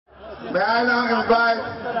May I now invite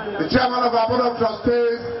the chairman of our board of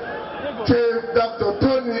trustees, Chief Dr.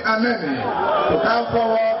 Tony Anenih, to come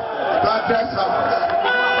forward to address us.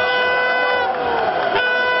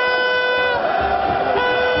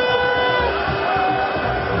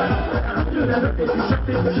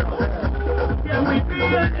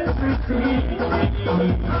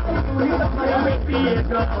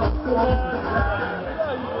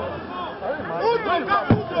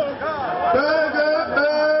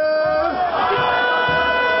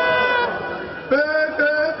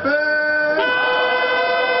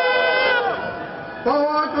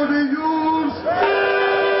 Power to the youth,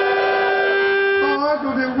 power to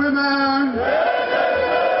the women.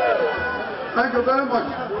 Thank you very much.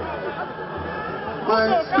 My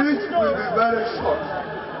speech will be very short.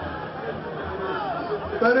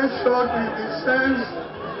 Very short in the sense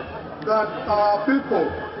that our people,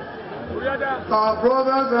 our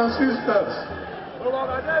brothers and sisters,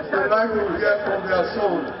 would like to hear from their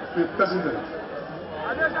son, the president.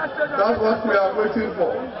 That's what we are waiting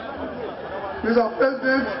for. Mr.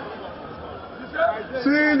 President,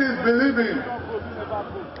 seeing is believing.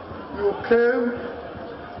 You came,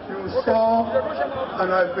 you saw,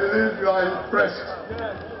 and I believe you are impressed.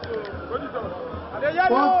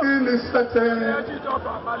 One thing is certain,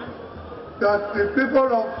 that the people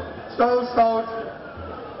of South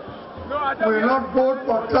will not vote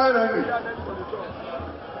for tyranny.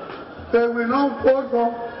 They will not vote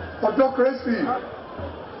for autocracy.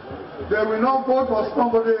 They will not vote for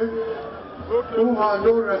somebody who has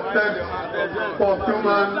no respect for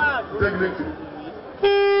human dignity.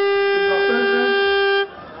 Mr. President,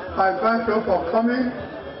 I thank you for coming,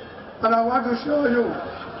 and I want to show you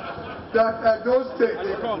that Edo State,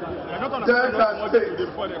 Delta State,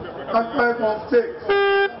 Akwa Ibom State,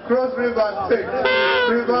 Cross River State,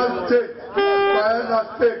 Rivers State, Bayelsa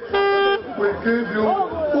State will give you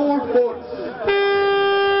full votes.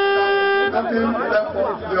 Nothing left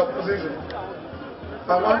for the opposition.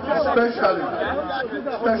 I want to especially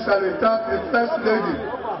thank the First Lady,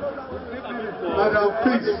 Madam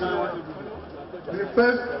Peace, the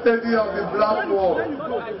First Lady of the Black Wall,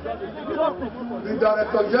 the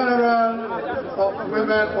Director General of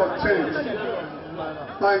Women for Change,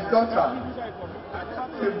 my daughter,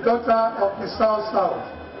 the daughter of the South,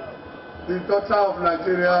 the daughter of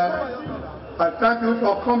Nigeria. I thank you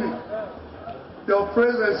for coming. Your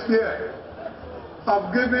presence here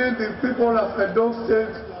have given the people of Edo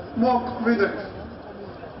State more confidence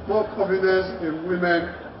in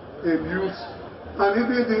women, in youth, and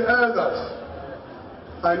even the elders.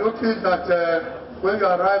 I noticed that when you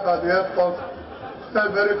arrive at the airport, you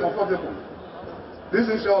felt very comfortable. This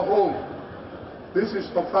is your home. This is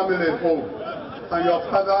your family home. And your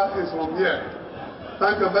father is from here.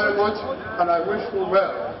 Thank you very much, and I wish you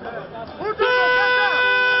well.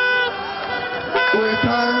 We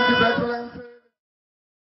thank the